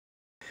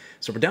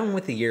So we're done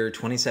with the year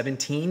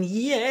 2017,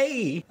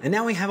 yay! And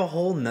now we have a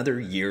whole nother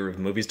year of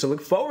movies to look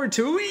forward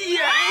to,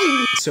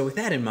 yay! So with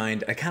that in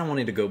mind, I kind of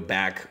wanted to go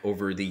back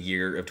over the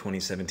year of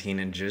 2017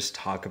 and just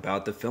talk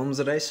about the films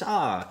that I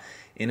saw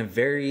in a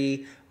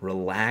very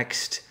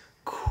relaxed,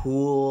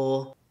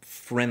 cool,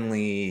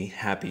 friendly,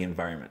 happy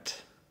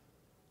environment.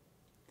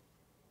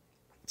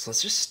 So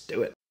let's just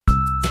do it.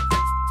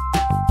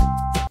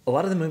 A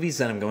lot of the movies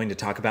that I'm going to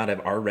talk about I've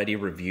already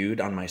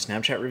reviewed on my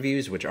Snapchat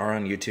reviews, which are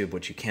on YouTube,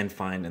 which you can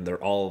find, and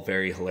they're all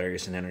very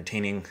hilarious and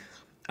entertaining.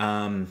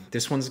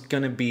 This one's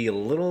gonna be a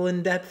little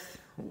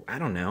in-depth, I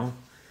don't know,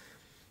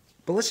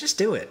 but let's just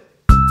do it.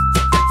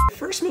 The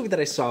first movie that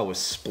I saw was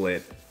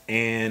Split,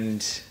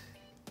 and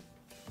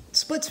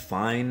Split's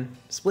fine.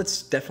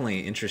 Split's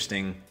definitely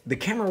interesting. The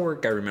camera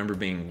work I remember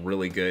being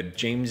really good.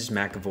 James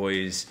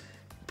McAvoy's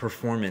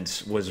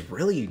performance was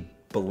really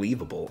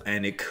believable,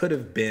 and it could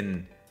have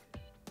been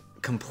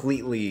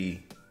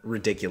completely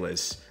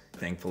ridiculous.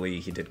 Thankfully,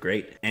 he did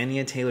great.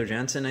 Anya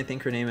Taylor-Johnson, I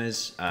think her name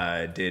is,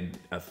 did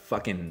a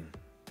fucking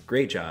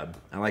great job.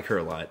 I like her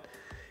a lot.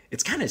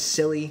 It's kind of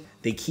silly.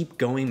 They keep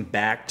going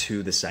back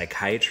to the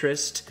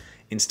psychiatrist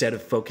instead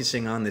of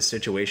focusing on this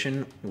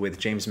situation with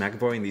James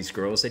McAvoy and these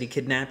girls that he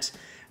kidnapped.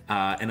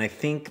 And I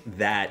think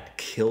that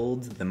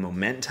killed the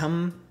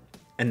momentum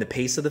and the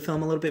pace of the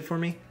film a little bit for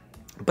me.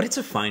 But it's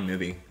a fine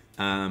movie.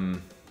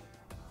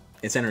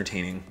 It's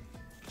entertaining.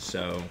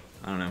 So,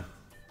 I don't know.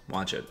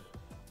 Watch it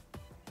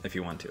if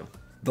you want to.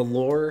 The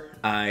Lore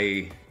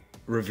I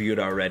reviewed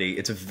already.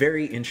 It's a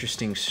very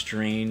interesting,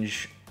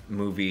 strange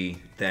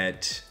movie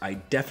that I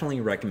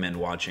definitely recommend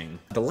watching.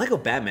 The Lego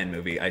Batman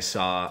movie I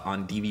saw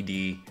on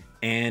DVD,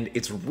 and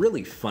it's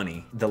really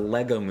funny. The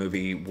Lego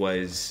movie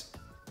was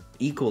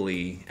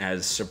equally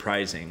as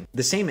surprising.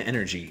 The same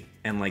energy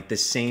and like the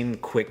same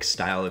quick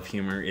style of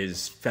humor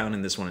is found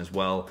in this one as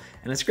well.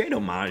 And it's a great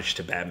homage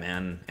to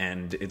Batman,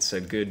 and it's a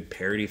good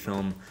parody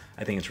film.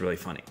 I think it's really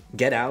funny.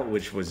 Get Out,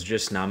 which was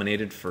just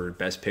nominated for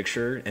Best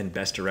Picture and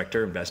Best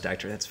Director and Best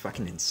Actor, that's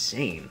fucking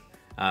insane.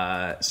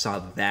 Saw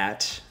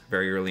that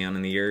very early on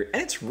in the year,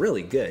 and it's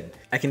really good.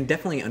 I can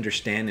definitely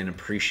understand and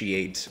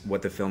appreciate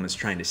what the film is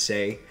trying to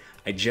say.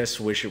 I just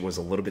wish it was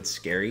a little bit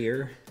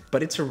scarier,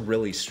 but it's a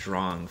really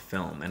strong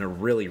film and a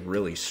really,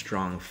 really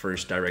strong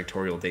first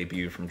directorial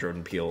debut from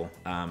Jordan Peele.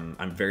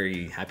 I'm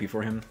very happy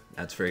for him.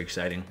 That's very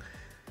exciting.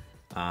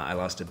 I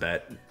lost a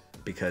bet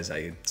because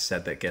I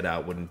said that Get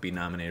Out wouldn't be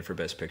nominated for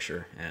Best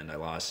Picture, and I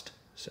lost,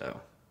 so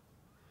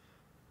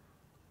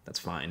that's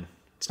fine.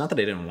 It's not that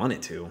I didn't want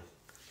it to.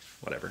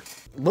 Whatever.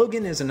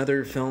 Logan is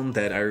another film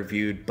that I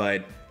reviewed,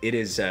 but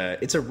it's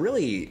a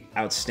really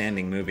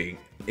outstanding movie.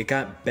 It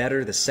got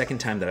better the second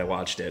time that I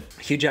watched it.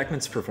 Hugh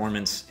Jackman's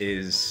performance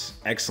is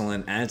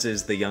excellent, as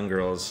is the young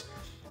girls,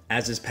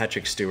 as is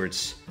Patrick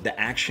Stewart's. The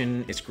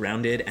action is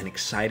grounded and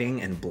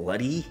exciting and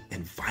bloody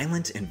and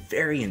violent and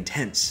very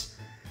intense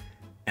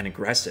and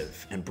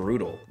aggressive and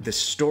brutal. The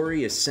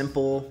story is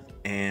simple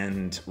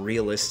and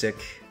realistic.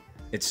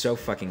 It's so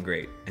fucking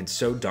great and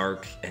so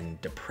dark and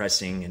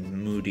depressing and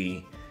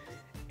moody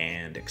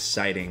and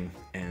exciting,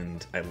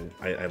 and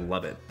I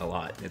love it a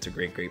lot. It's a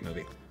great, great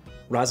movie.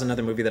 Ra's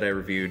another movie that I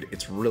reviewed.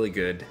 It's really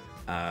good.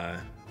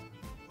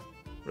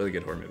 Really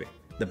good horror movie.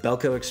 The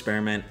Belko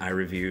Experiment I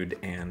reviewed,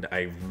 and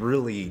I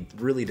really,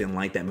 really didn't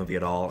like that movie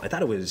at all. I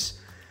thought it was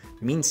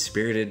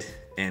mean-spirited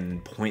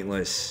and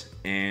pointless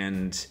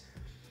and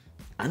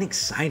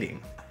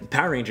unexciting.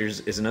 Power Rangers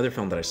is another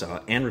film that I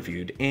saw and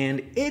reviewed,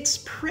 and it's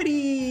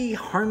pretty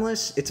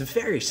harmless. It's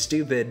very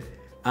stupid,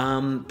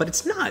 but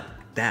it's not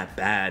that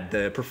bad.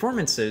 The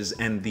performances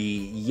and the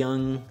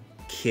young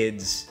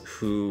kids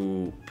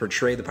who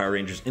portray the Power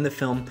Rangers in the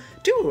film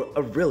do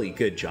a really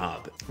good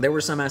job. There were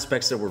some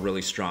aspects that were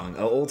really strong.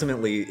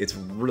 Ultimately, it's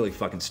really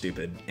fucking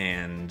stupid,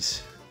 and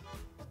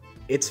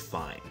it's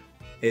fine.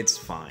 It's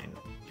fine.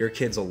 Your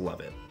kids will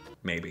love it,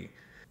 maybe.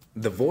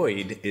 The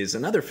Void is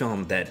another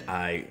film that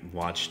I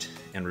watched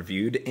and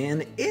reviewed,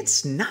 and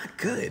it's not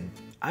good.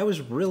 I was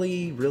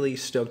really, really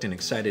stoked and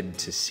excited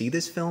to see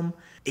this film.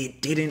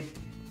 It didn't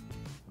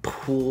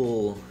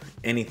pull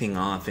anything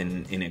off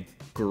in a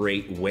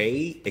great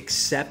way,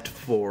 except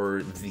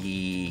for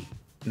the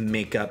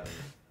makeup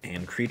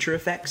and creature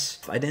effects.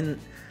 I didn't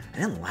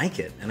like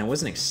it, and I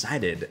wasn't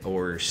excited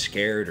or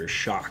scared or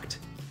shocked.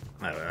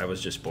 I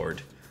was just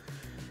bored,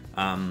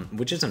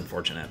 which is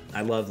unfortunate.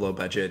 I love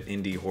low-budget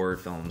indie horror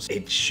films.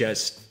 It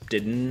just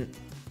didn't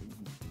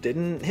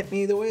hit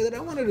me the way that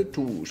I wanted it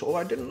to, so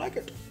I didn't like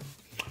it.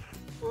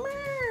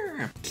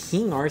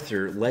 King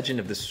Arthur, Legend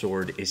of the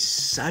Sword is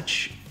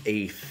such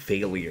a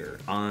failure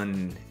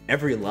on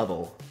every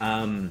level.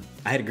 I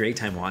had a great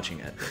time watching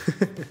it.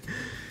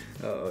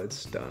 Oh,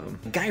 it's dumb.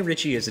 Guy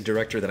Ritchie is a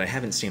director that I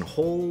haven't seen a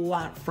whole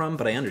lot from,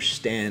 but I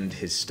understand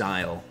his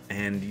style,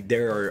 and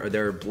there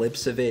are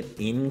blips of it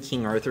in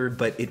King Arthur,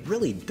 but it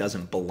really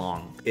doesn't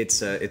belong.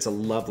 It's a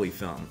lovely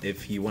film.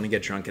 If you want to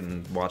get drunk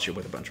and watch it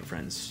with a bunch of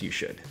friends, you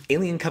should.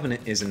 Alien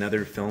Covenant is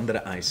another film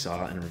that I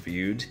saw and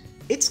reviewed.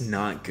 It's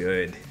not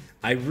good.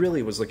 I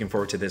really was looking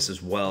forward to this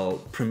as well.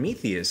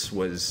 Prometheus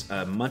was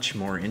a much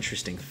more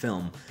interesting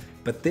film,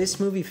 but this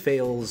movie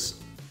fails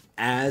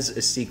as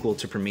a sequel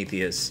to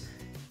Prometheus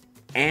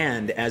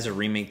and as a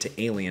remake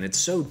to Alien. It's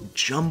so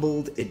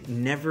jumbled, it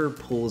never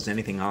pulls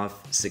anything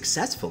off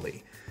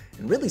successfully.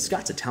 And Ridley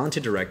Scott's a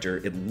talented director.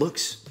 It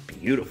looks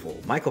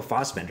beautiful. Michael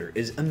Fassbender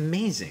is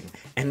amazing,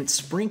 and it's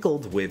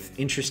sprinkled with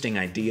interesting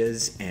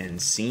ideas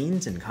and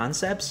scenes and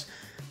concepts,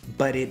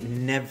 but it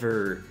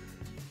never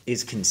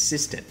is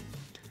consistent.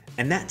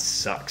 And that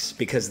sucks,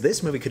 because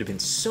this movie could have been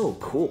so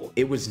cool.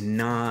 It was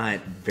not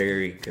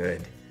very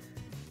good.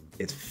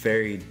 It's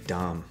very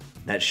dumb.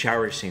 That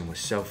shower scene was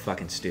so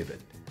fucking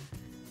stupid.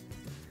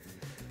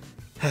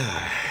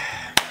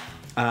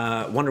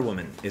 Wonder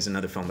Woman is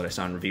another film that I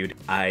saw and reviewed.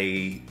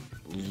 I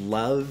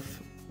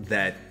love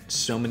that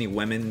so many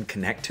women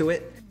connect to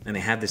it, and they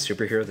have this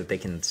superhero that they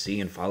can see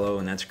and follow,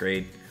 and that's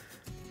great.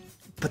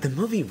 But the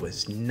movie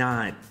was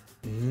not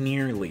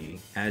nearly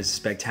as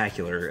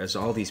spectacular as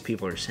all these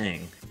people are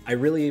saying. I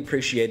really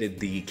appreciated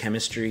the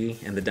chemistry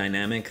and the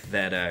dynamic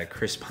that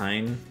Chris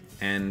Pine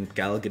and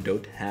Gal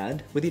Gadot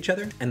had with each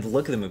other, and the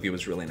look of the movie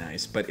was really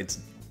nice, but it's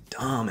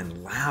dumb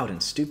and loud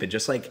and stupid,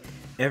 just like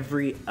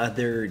every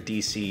other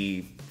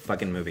DC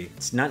fucking movie.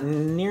 It's not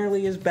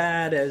nearly as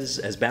bad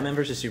as Batman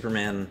vs.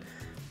 Superman.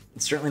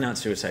 It's certainly not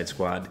Suicide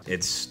Squad.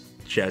 It's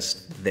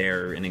just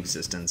there in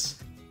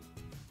existence,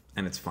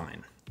 and it's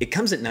fine. It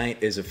Comes at Night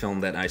is a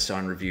film that I saw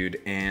and reviewed,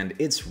 and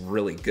it's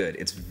really good.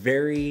 It's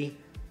very,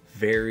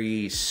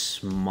 very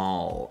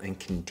small and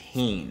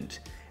contained,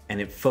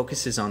 and it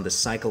focuses on the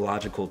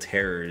psychological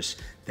terrors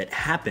that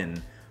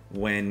happen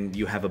when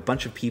you have a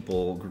bunch of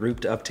people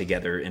grouped up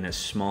together in a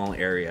small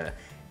area,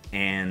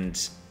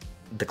 and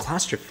the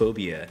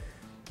claustrophobia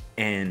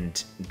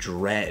and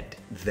dread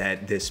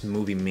that this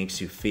movie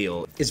makes you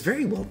feel is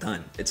very well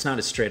done. It's not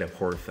a straight up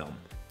horror film.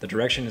 The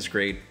direction is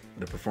great.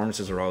 The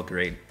performances are all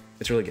great.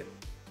 It's really good.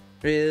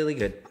 Really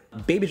good.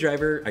 Baby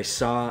Driver I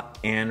saw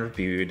and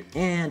reviewed,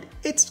 and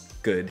it's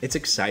good. It's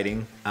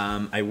exciting.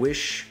 I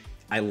wish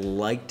I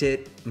liked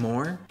it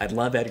more. I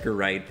love Edgar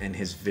Wright and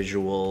his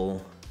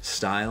visual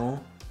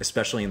style,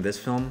 especially in this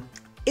film.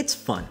 It's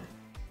fun.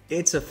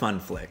 It's a fun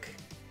flick.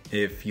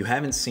 If you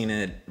haven't seen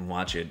it,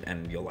 watch it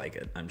and you'll like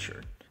it, I'm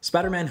sure.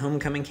 Spider-Man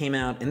Homecoming came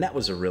out, and that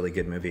was a really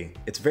good movie.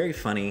 It's very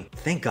funny.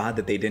 Thank God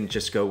that they didn't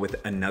just go with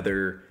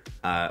another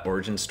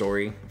origin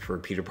story for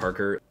Peter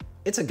Parker.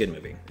 It's a good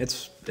movie.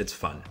 It's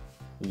fun.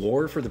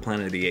 War for the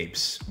Planet of the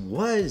Apes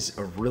was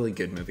a really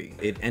good movie.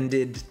 It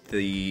ended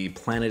the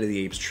Planet of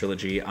the Apes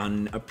trilogy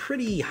on a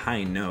pretty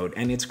high note,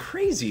 and it's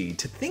crazy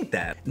to think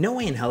that. No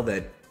way in hell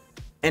that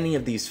any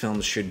of these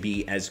films should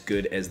be as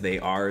good as they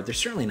are. They're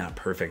certainly not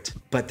perfect,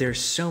 but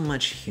there's so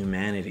much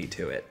humanity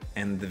to it,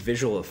 and the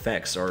visual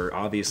effects are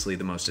obviously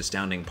the most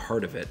astounding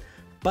part of it.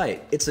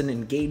 But it's an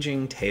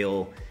engaging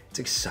tale. It's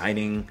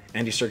exciting.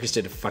 Andy Serkis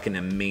did a fucking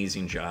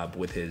amazing job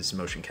with his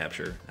motion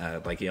capture,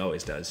 like he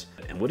always does.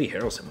 And Woody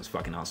Harrelson was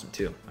fucking awesome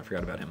too. I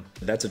forgot about him.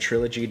 That's a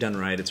trilogy done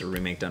right. It's a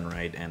remake done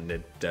right, and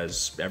it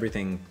does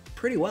everything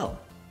pretty well.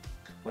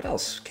 What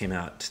else came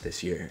out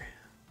this year?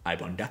 I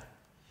wonder.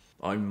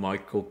 I'm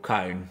Michael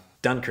Caine.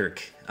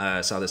 Dunkirk,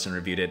 saw this and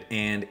reviewed it,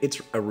 and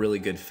it's a really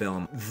good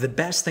film. The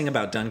best thing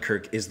about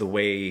Dunkirk is the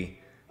way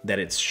that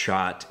it's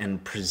shot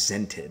and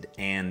presented,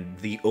 and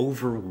the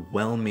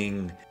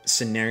overwhelming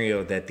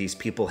scenario that these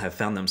people have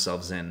found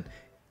themselves in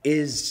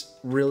is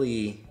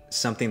really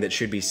something that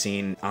should be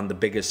seen on the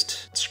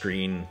biggest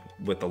screen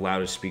with the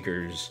loudest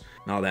speakers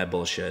and all that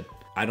bullshit.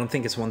 I don't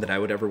think it's one that I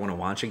would ever want to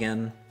watch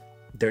again.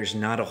 There's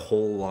not a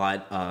whole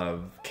lot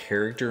of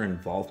character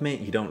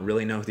involvement. You don't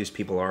really know who these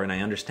people are, and I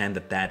understand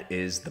that that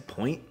is the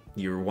point.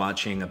 You're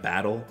watching a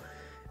battle,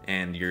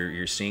 and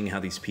you're seeing how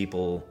these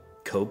people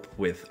cope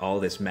with all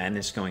this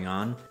madness going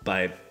on,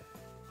 but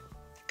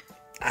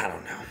I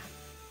don't know.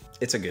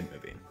 It's a good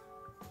movie.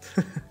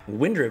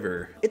 Wind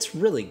River, it's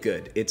really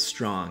good. It's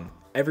strong.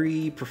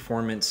 Every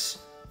performance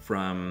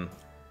from...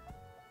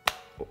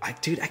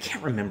 Dude, I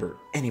can't remember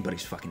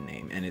anybody's fucking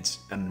name, and it's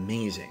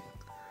amazing.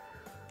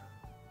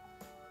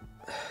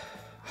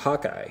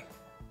 Hawkeye.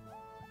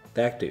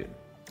 That dude.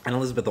 And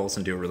Elizabeth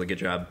Olsen do a really good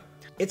job.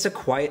 It's a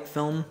quiet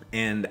film,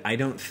 and I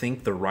don't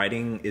think the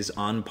writing is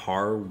on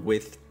par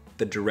with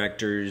the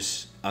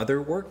director's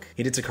other work.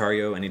 He did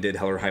Sicario and he did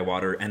Hell or High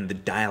Water, and the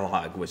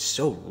dialogue was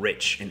so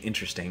rich and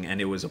interesting, and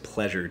it was a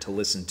pleasure to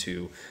listen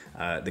to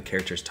the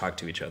characters talk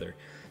to each other.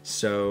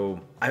 So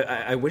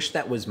I wish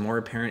that was more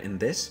apparent in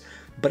this,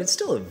 but it's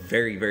still a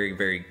very, very,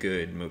 very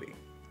good movie.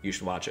 You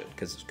should watch it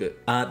because it's good.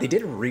 They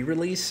did a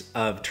re-release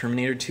of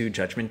Terminator 2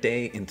 Judgment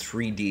Day in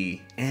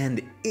 3D,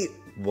 and it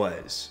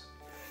was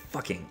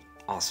fucking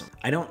awesome.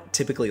 I don't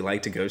typically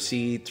like to go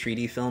see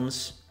 3D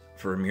films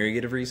for a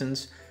myriad of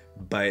reasons,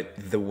 but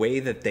the way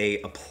that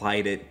they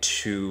applied it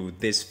to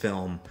this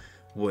film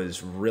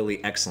was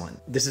really excellent.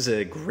 This is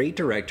a great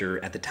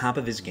director at the top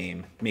of his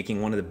game,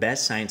 making one of the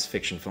best science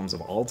fiction films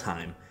of all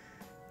time,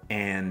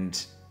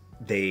 and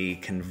they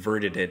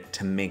converted it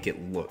to make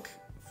it look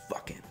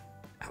fucking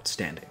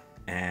outstanding.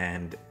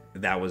 And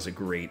that was a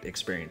great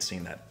experience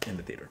seeing that in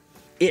the theater.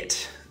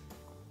 It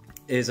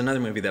is another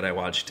movie that I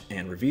watched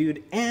and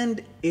reviewed,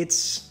 and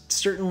it's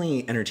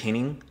certainly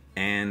entertaining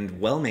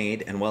and well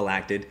made and well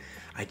acted.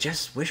 I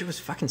just wish it was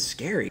fucking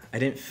scary. I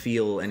didn't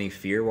feel any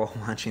fear while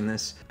watching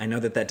this. I know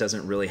that that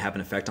doesn't really have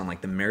an effect on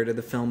like the merit of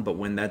the film, but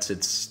when that's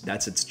its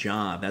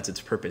job, that's its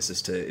purpose,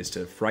 is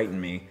to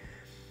frighten me,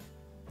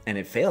 and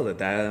it failed at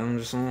that. I'm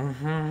just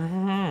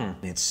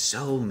it's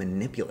so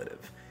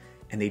manipulative.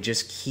 And they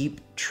just keep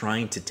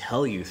trying to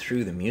tell you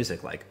through the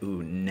music, like,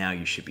 ooh, now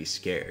you should be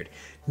scared.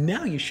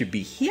 Now you should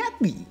be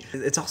happy.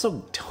 It's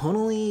also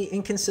tonally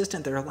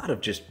inconsistent. There are a lot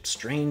of just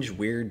strange,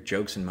 weird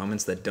jokes and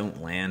moments that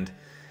don't land.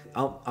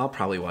 I'll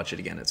probably watch it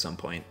again at some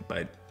point,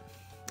 but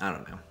I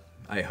don't know.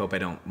 I hope I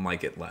don't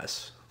like it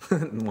less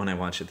when I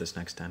watch it this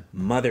next time.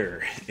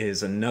 Mother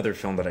is another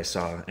film that I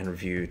saw and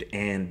reviewed,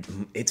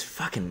 and it's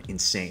fucking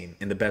insane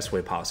in the best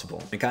way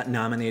possible. It got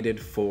nominated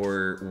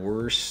for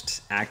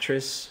Worst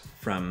Actress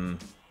from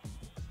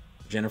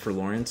Jennifer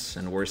Lawrence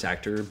and Worst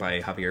Actor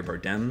by Javier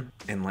Bardem,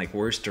 and like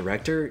Worst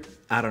Director,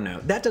 I don't know.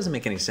 That doesn't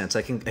make any sense.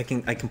 I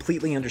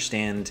completely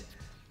understand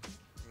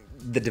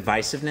the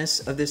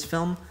divisiveness of this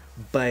film,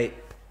 but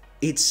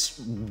it's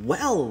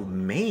well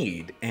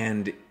made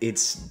and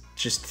it's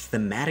just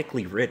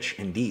thematically rich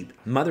and deep.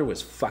 Mother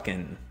was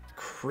fucking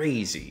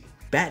crazy,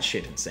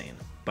 batshit insane,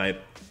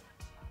 but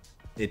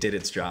it did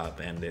its job,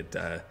 and it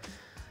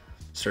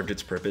served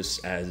its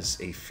purpose as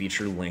a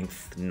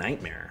feature-length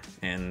nightmare.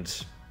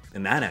 And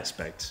in that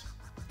aspect,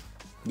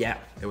 yeah,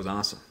 it was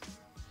awesome.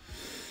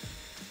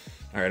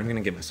 All right, I'm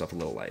gonna give myself a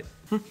little light.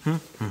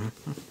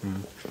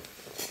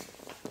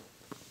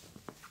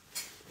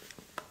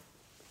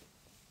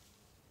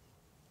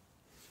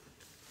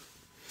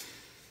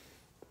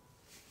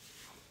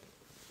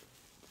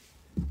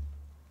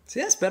 See,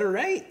 that's better,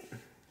 right?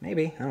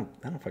 Maybe. I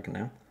don't fucking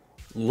know.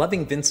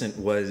 Loving Vincent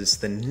was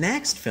the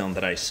next film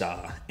that I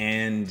saw,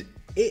 and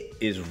it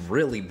is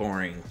really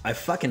boring. I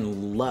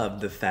fucking love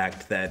the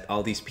fact that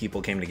all these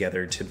people came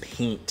together to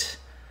paint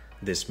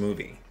this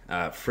movie,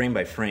 frame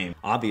by frame.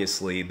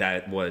 Obviously,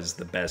 that was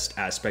the best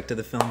aspect of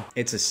the film.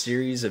 It's a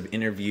series of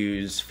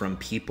interviews from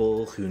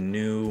people who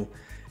knew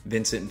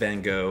Vincent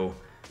van Gogh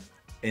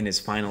in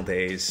his final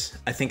days.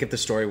 I think if the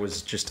story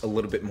was just a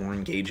little bit more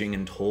engaging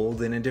and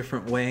told in a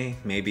different way,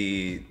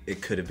 maybe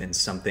it could have been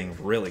something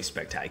really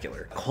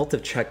spectacular. Cult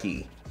of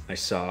Chucky I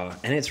saw,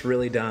 and it's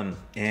really dumb.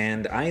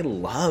 And I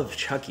love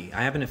Chucky.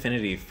 I have an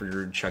affinity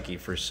for Chucky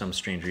for some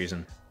strange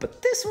reason.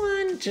 But this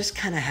one just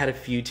kind of had a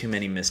few too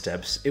many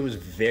missteps. It was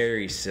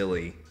very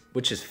silly,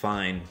 which is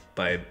fine,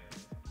 but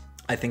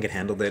I think it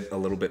handled it a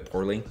little bit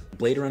poorly.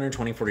 Blade Runner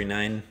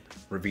 2049,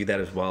 reviewed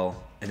that as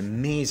well. An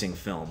amazing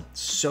film,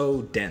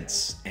 so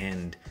dense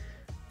and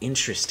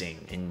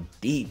interesting and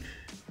deep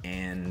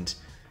and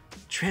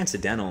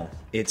transcendental.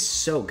 It's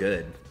so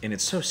good and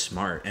it's so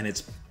smart and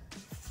it's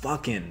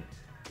fucking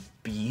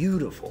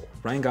beautiful.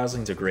 Ryan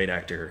Gosling's a great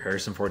actor.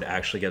 Harrison Ford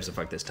actually gives a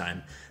fuck this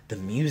time. The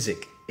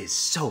music is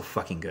so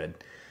fucking good.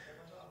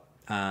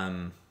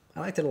 I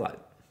liked it a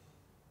lot.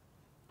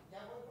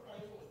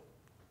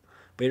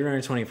 Blade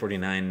Runner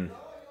 2049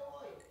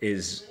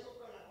 is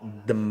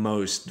the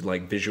most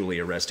like visually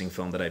arresting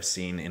film that I've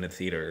seen in a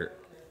theater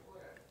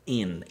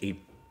in a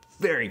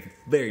very,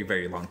 very,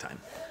 very long time.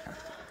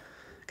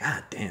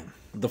 God damn.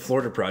 The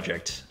Florida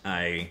Project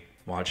I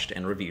watched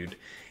and reviewed,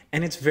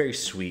 and it's very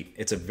sweet.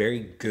 It's a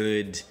very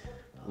good,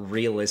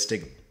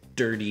 realistic,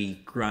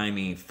 dirty,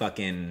 grimy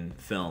fucking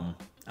film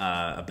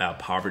about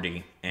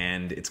poverty,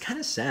 and it's kind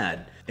of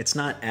sad. It's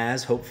not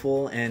as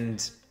hopeful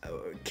and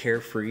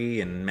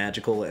carefree and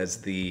magical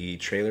as the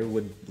trailer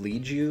would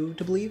lead you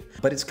to believe,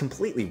 but it's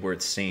completely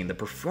worth seeing. The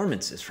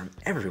performances from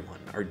everyone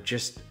are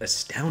just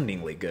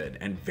astoundingly good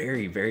and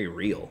very, very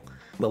real.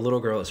 The little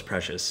girl is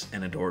precious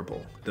and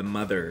adorable. The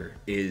mother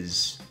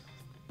is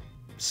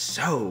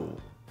so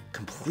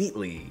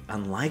completely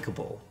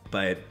unlikable,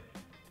 but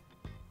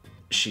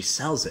she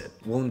sells it.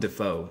 Willem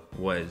Dafoe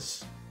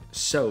was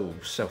so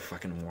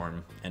fucking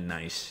warm and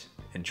nice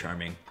and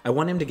charming. I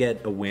want him to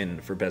get a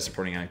win for Best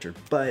Supporting Actor,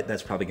 but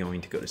that's probably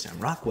going to go to Sam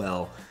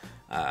Rockwell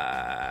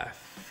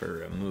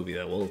for a movie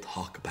that we'll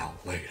talk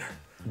about later.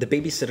 The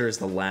Babysitter is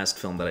the last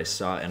film that I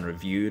saw and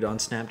reviewed on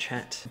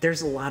Snapchat.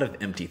 There's a lot of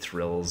empty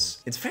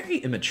thrills. It's very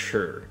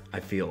immature,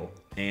 I feel,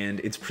 and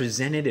it's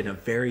presented in a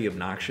very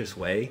obnoxious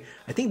way.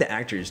 I think the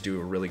actors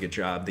do a really good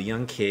job. The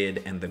young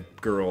kid and the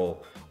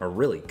girl are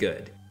really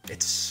good.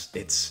 It's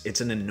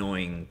an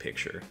annoying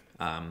picture.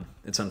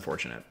 It's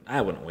unfortunate.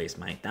 I wouldn't waste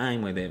my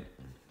time with it,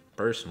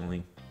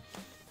 personally,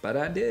 but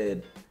I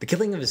did. The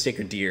Killing of a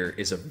Sacred Deer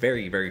is a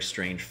very, very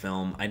strange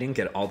film. I didn't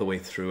get all the way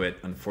through it.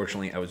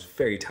 Unfortunately, I was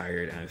very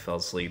tired and I fell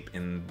asleep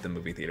in the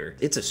movie theater.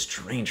 It's a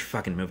strange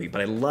fucking movie,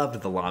 but I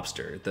loved The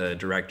Lobster, the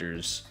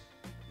director's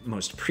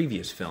most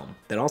previous film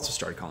that also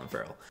starred Colin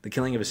Farrell. The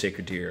Killing of a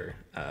Sacred Deer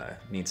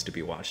needs to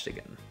be watched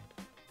again,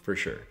 for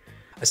sure.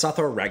 I saw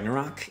Thor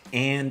Ragnarok,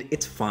 and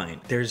it's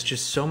fine. There's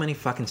just so many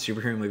fucking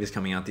superhero movies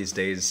coming out these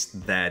days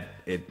that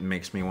it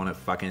makes me want to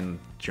fucking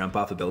jump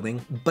off a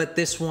building. But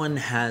this one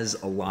has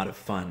a lot of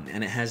fun,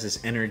 and it has this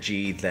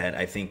energy that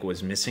I think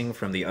was missing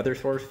from the other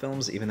Thor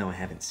films, even though I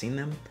haven't seen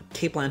them.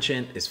 Cate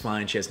Blanchett is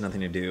fine, she has nothing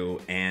to do,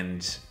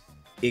 and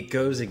it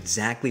goes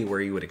exactly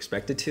where you would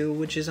expect it to,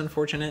 which is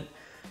unfortunate.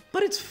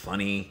 But it's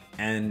funny,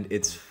 and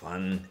it's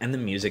fun, and the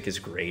music is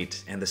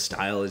great, and the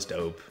style is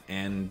dope,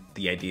 and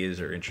the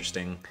ideas are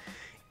interesting.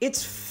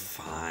 It's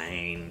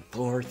fine.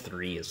 Thor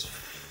 3 is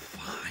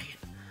fine.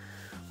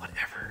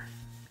 Whatever.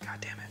 God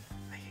damn it.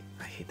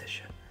 I hate this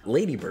shit.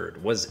 Lady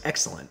Bird was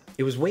excellent.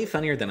 It was way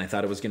funnier than I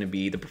thought it was going to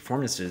be. The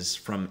performances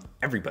from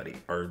everybody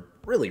are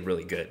really,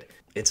 really good.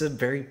 It's a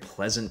very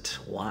pleasant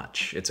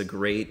watch. It's a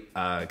great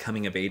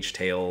coming-of-age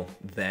tale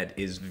that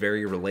is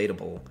very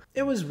relatable.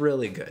 It was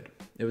really good.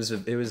 It was a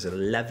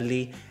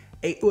lovely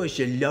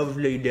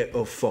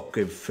little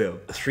fucking film.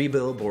 3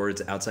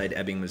 Billboards Outside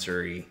Ebbing,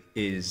 Missouri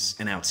is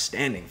an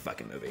outstanding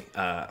fucking movie.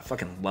 I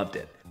fucking loved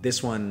it.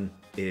 This one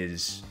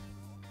is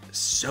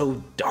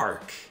so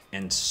dark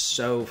and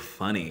so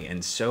funny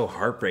and so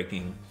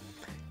heartbreaking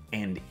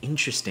and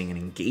interesting and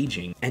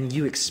engaging. And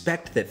you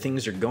expect that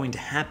things are going to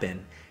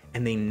happen,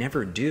 and they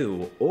never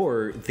do,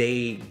 or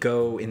they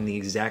go in the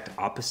exact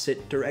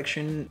opposite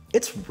direction.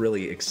 It's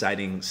really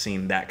exciting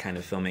seeing that kind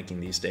of filmmaking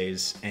these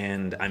days,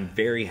 and I'm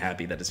very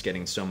happy that it's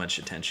getting so much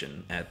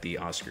attention at the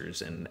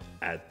Oscars and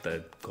at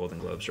the Golden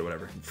Globes or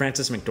whatever.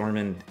 Frances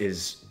McDormand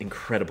is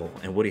incredible,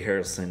 and Woody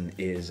Harrelson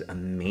is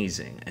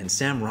amazing, and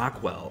Sam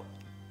Rockwell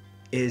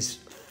is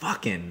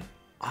fucking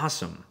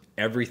awesome.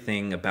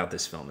 Everything about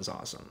this film is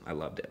awesome. I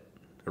loved it.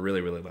 I really,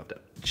 really loved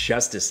it.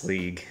 Justice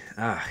League.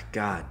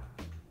 God.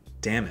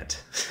 Damn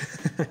it.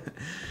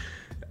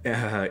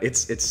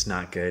 It's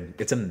not good.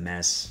 It's a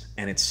mess,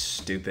 and it's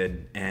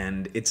stupid,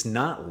 and it's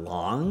not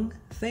long,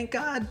 thank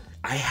God.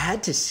 I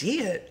had to see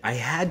it. I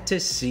had to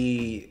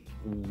see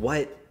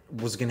what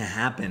was gonna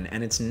happen,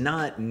 and it's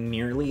not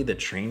nearly the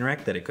train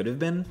wreck that it could have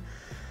been,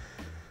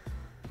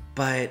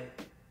 but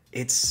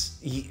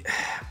you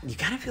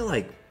kind of feel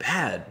like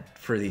bad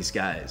for these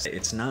guys.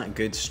 It's not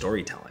good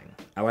storytelling.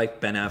 I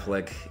like Ben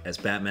Affleck as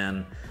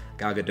Batman.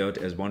 Gal Gadot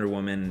as Wonder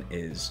Woman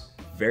is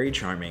very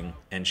charming,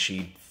 and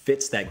she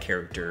fits that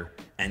character.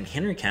 And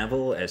Henry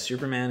Cavill as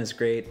Superman is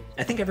great.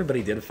 I think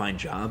everybody did a fine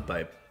job,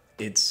 but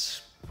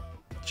it's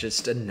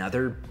just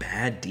another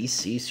bad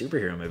DC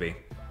superhero movie.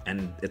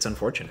 And it's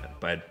unfortunate,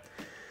 but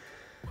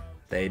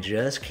they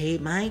just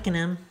keep making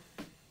them.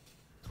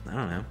 I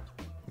don't know.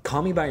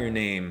 Call Me By Your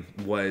Name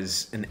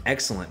was an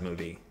excellent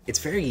movie. It's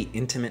very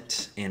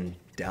intimate and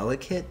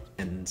delicate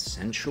and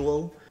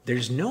sensual.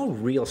 There's no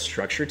real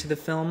structure to the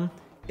film.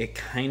 It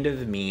kind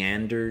of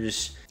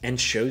meanders and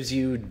shows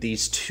you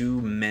these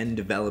two men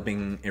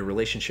developing a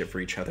relationship for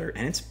each other,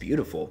 and it's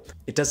beautiful.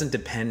 It doesn't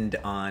depend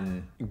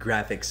on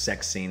graphic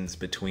sex scenes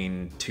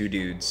between two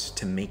dudes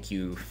to make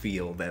you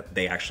feel that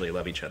they actually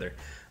love each other.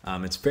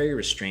 It's very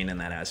restrained in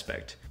that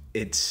aspect.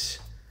 It's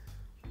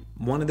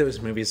one of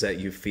those movies that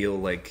you feel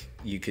like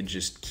you could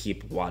just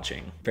keep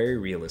watching. Very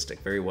realistic,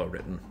 very well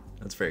written.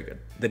 That's very good.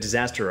 The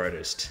Disaster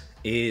Artist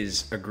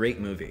is a great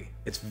movie.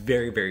 It's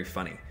very, very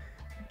funny.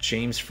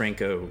 James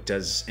Franco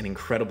does an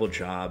incredible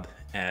job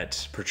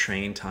at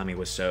portraying Tommy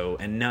Wiseau,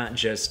 and not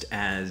just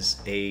as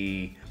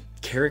a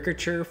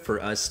caricature for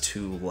us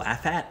to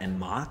laugh at and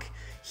mock.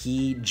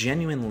 He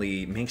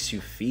genuinely makes you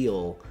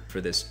feel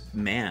for this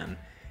man,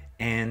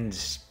 and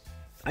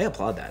I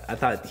applaud that. I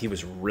thought he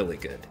was really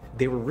good.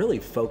 They were really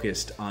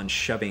focused on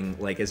shoving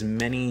like as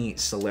many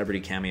celebrity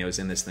cameos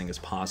in this thing as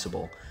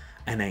possible,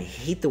 and I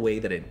hate the way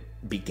that it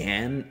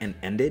began and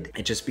ended.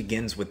 It just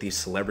begins with these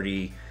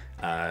celebrity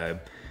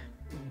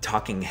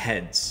talking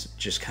heads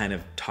just kind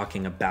of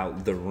talking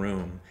about the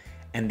room,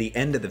 and the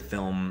end of the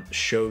film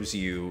shows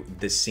you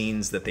the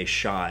scenes that they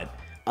shot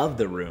of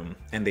the room,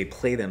 and they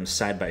play them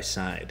side by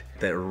side,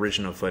 the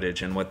original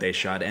footage and what they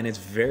shot, and it's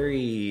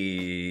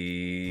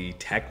very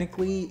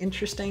technically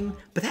interesting,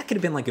 but that could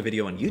have been like a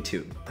video on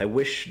YouTube. I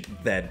wish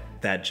that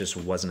that just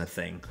wasn't a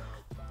thing.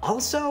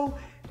 Also,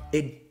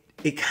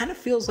 it kind of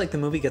feels like the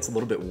movie gets a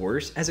little bit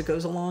worse as it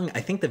goes along.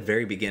 I think the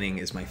very beginning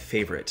is my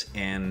favorite,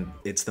 and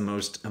it's the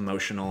most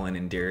emotional and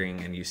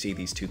endearing, and you see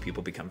these two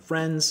people become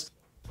friends.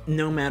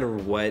 No matter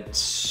what,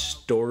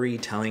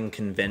 storytelling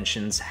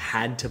conventions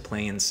had to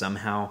play in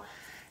somehow,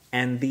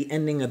 and the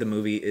ending of the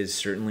movie is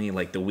certainly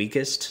like the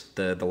weakest,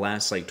 the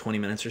last like 20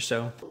 minutes or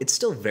so. It's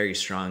still very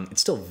strong,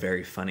 it's still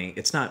very funny.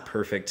 It's not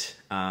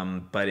perfect,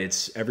 but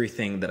it's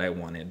everything that I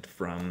wanted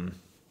from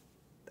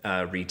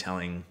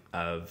retelling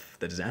of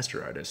The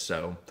Disaster Artist,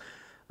 so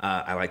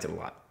I liked it a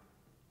lot.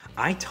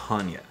 I,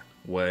 Tonya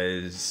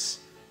was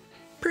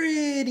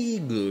pretty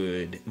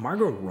good.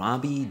 Margot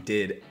Robbie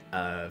did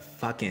a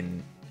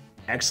fucking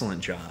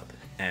excellent job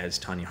as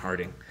Tonya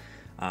Harding.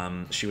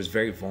 She was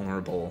very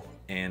vulnerable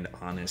and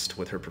honest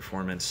with her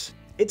performance.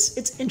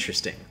 It's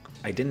interesting.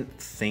 I didn't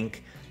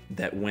think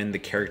that when the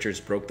characters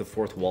broke the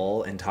fourth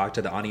wall and talked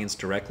to the audience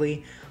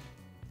directly,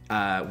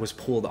 was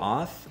pulled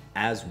off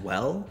as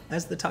well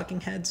as the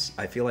talking heads.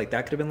 I feel like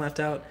that could have been left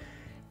out.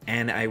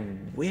 And I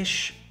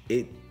wish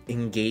it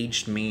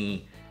engaged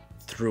me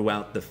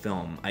throughout the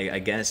film. I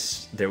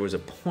guess there was a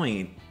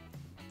point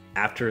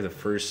after the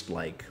first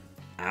like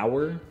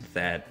hour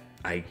that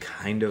I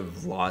kind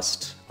of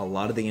lost a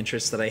lot of the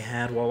interest that I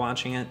had while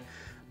watching it,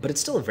 but it's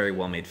still a very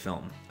well-made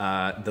film.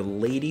 The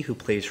lady who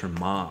plays her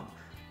mom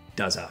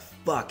does a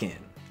fucking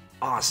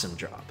awesome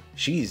job.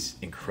 She's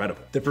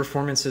incredible. The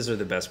performances are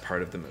the best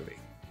part of the movie,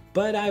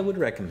 but I would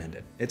recommend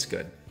it. It's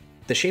good.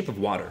 The Shape of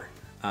Water.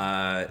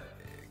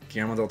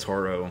 Guillermo del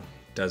Toro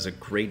does a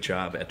great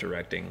job at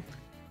directing.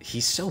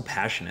 He's so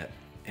passionate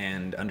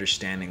and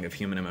understanding of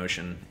human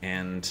emotion,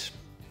 and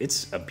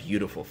it's a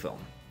beautiful film.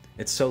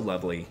 It's so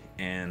lovely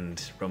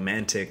and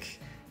romantic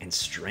and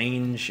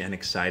strange and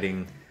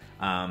exciting.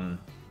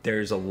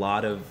 There's a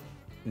lot of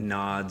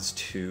nods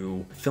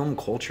to film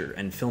culture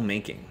and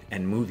filmmaking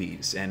and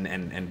movies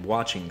and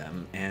watching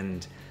them,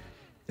 and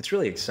it's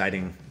really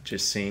exciting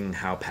just seeing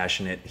how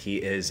passionate he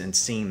is and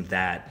seeing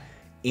that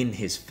in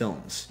his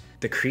films.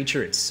 The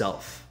creature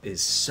itself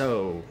is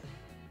so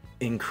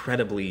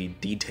incredibly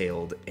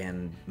detailed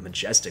and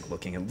majestic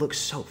looking. It looks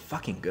so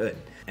fucking good.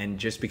 And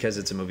just because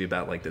it's a movie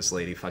about like this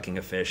lady fucking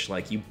a fish,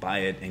 like you buy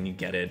it and you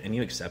get it and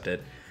you accept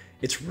it.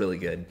 It's really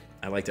good.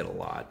 I liked it a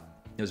lot.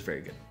 It was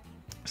very good.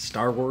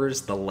 Star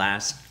Wars: The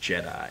Last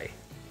Jedi.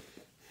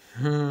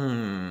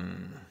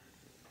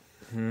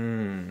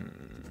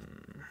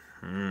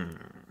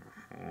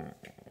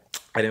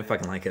 I didn't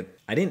fucking like it.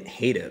 I didn't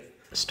hate it.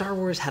 Star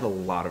Wars had a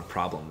lot of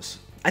problems.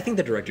 I think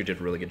the director did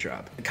a really good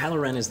job. Kylo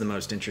Ren is the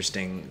most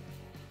interesting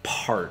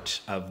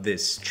part of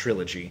this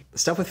trilogy. The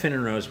stuff with Finn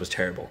and Rose was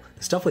terrible.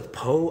 The stuff with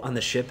Poe on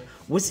the ship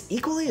was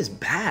equally as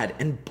bad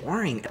and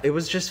boring. It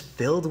was just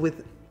filled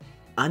with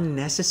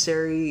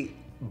unnecessary,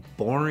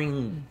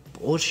 boring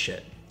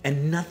bullshit.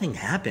 And nothing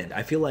happened.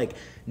 I feel like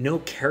no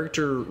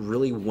character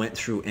really went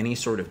through any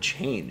sort of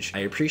change. I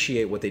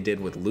appreciate what they did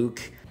with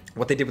Luke.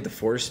 What they did with the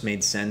Force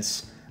made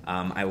sense.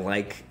 I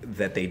like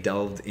that they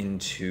delved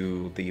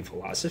into the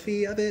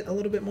philosophy of it a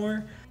little bit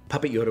more.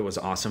 Puppet Yoda was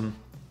awesome,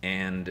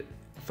 and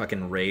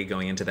fucking Rey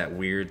going into that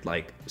weird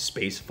like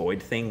space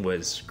void thing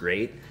was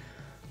great,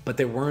 but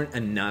there weren't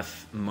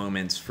enough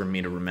moments for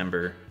me to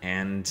remember,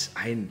 and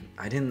I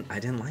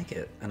didn't like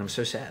it, and I'm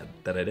so sad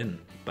that I didn't,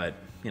 but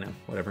you know,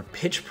 whatever.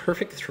 Pitch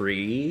Perfect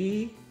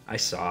 3 I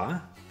saw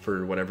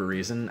for whatever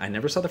reason. I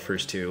never saw the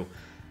first two,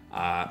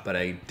 but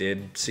I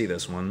did see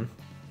this one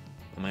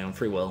on my own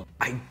free will.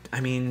 I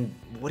mean,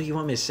 what do you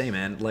want me to say,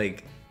 man?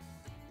 Like,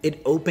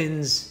 it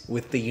opens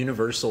with the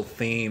universal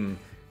theme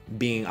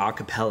being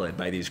a-cappella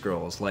by these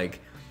girls. Like,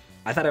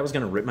 I thought I was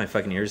gonna rip my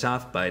fucking ears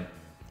off, but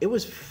it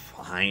was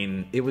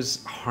fine. It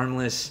was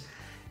harmless.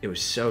 It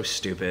was so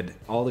stupid.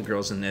 All the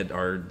girls in it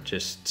are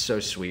just so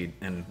sweet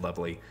and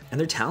lovely. And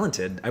they're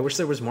talented. I wish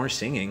there was more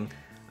singing.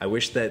 I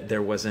wish that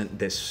there wasn't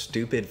this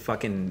stupid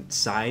fucking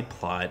side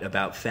plot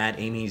about Fat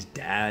Amy's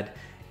dad.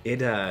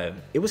 It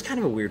was kind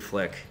of a weird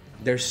flick.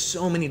 There's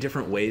so many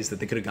different ways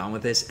that they could have gone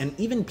with this, and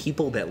even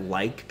people that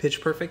like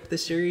Pitch Perfect,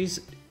 this series,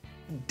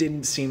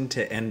 didn't seem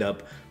to end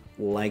up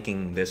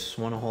liking this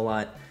one a whole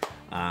lot.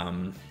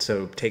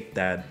 So take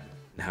that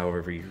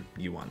however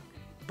you want,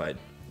 but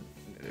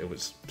it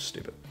was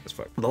stupid as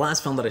fuck. The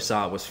last film that I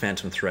saw was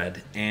Phantom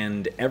Thread,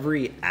 and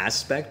every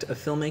aspect of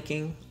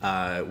filmmaking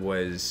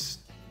was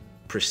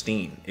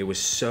pristine. It was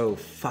so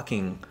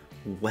fucking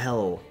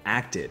well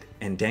acted,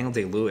 and Daniel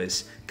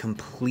Day-Lewis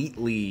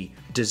completely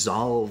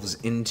dissolves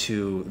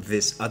into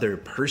this other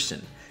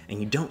person,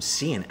 and you don't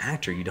see an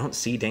actor, you don't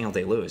see Daniel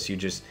Day-Lewis,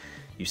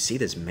 you see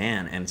this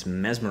man, and it's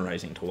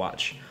mesmerizing to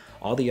watch.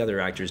 All the other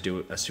actors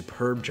do a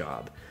superb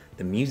job.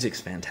 The music's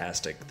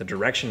fantastic, the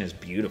direction is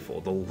beautiful,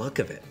 the look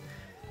of it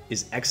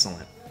is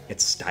excellent.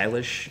 It's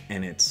stylish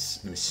and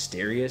it's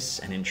mysterious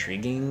and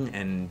intriguing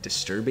and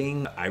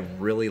disturbing. I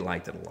really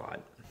liked it a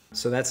lot.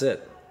 So that's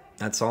it.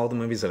 That's all the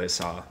movies that I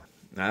saw.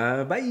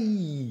 Bye.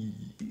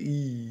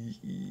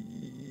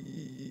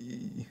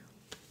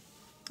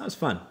 That was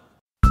fun.